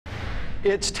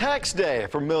It's tax day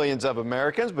for millions of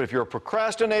Americans, but if you're a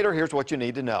procrastinator, here's what you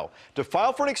need to know. To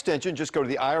file for an extension, just go to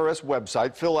the IRS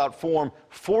website, fill out Form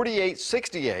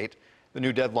 4868. The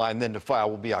new deadline then to file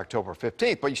will be October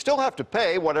 15th, but you still have to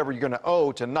pay whatever you're going to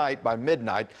owe tonight by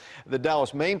midnight. The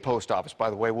Dallas Main Post Office, by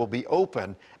the way, will be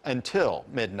open until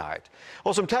midnight.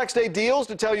 Well, some tax day deals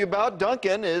to tell you about.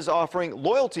 Dunkin' is offering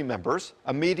loyalty members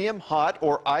a medium, hot,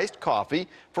 or iced coffee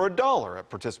for $1 at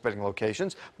participating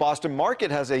locations. Boston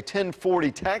Market has a 1040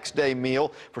 tax day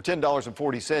meal for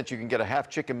 $10.40. You can get a half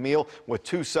chicken meal with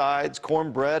 2 sides,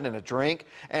 cornbread, and a drink.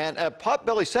 And at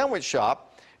Potbelly Sandwich Shop,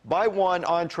 buy one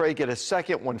entree, get a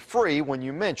second one free when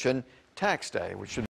you mention tax day, which should